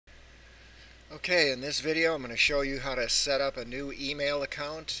Okay, in this video I'm going to show you how to set up a new email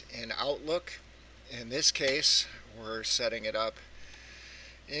account in Outlook. In this case, we're setting it up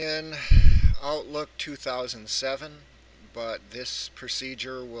in Outlook 2007, but this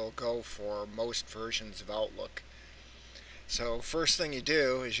procedure will go for most versions of Outlook. So first thing you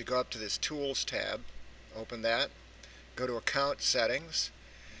do is you go up to this Tools tab, open that, go to Account Settings,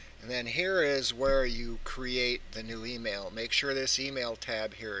 and then here is where you create the new email. Make sure this email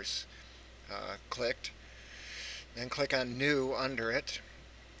tab here is clicked. Then click on New under it.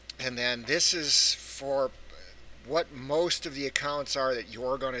 And then this is for what most of the accounts are that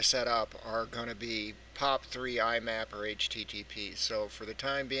you're going to set up are going to be POP3, IMAP, or HTTP. So for the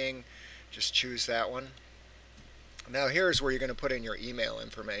time being, just choose that one. Now here's where you're going to put in your email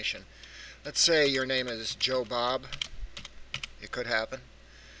information. Let's say your name is Joe Bob. It could happen.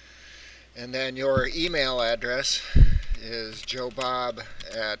 And then your email address is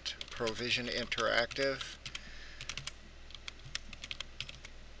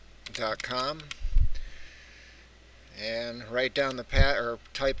joebob@provisioninteractive.com, and write down or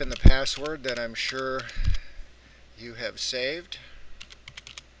type in the password that I'm sure you have saved.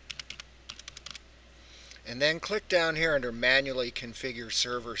 And then click down here under Manually Configure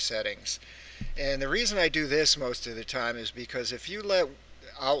Server Settings. And the reason I do this most of the time is because if you let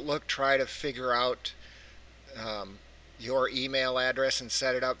Outlook try to figure out your email address and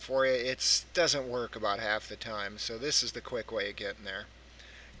set it up for you, it doesn't work about half the time. So this is the quick way of getting there.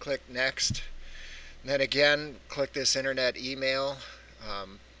 Click Next. And then again, click this Internet Email.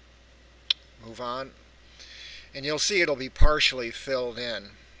 Move on. And you'll see it'll be partially filled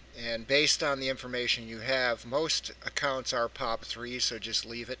in. And based on the information you have, most accounts are POP3, so just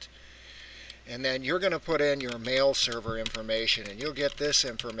leave it. And then you're going to put in your mail server information, and you'll get this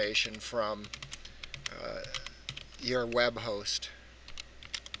information from your web host.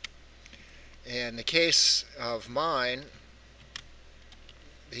 In the case of mine,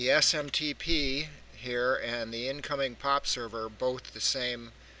 the SMTP here and the incoming POP server are both the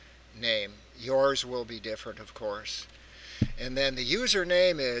same name. Yours will be different, of course. And then the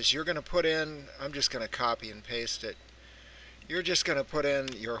username is, you're going to put in, I'm just going to copy and paste it. You're just going to put in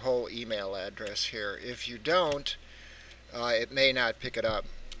your whole email address here. If you don't, it may not pick it up.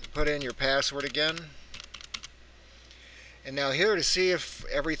 Put in your password again. And now here, to see if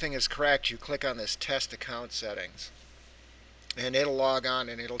everything is correct, you click on this Test Account Settings. And it'll log on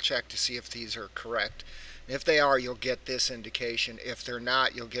and it'll check to see if these are correct. If they are, you'll get this indication. If they're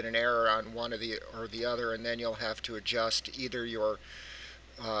not, you'll get an error on one or the other, and then you'll have to adjust either your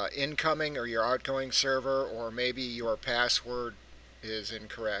incoming or your outgoing server, or maybe your password is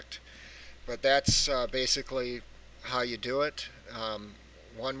incorrect. But that's basically how you do it.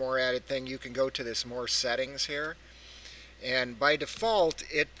 One more added thing, you can go to this More Settings here, and by default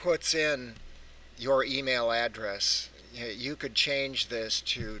it puts in your email address. You could change this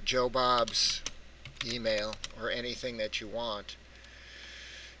to Joe Bob's email or anything that you want.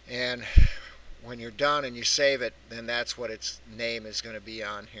 And when you're done and you save it, then that's what its name is going to be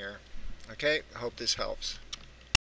on here. Okay, I hope this helps.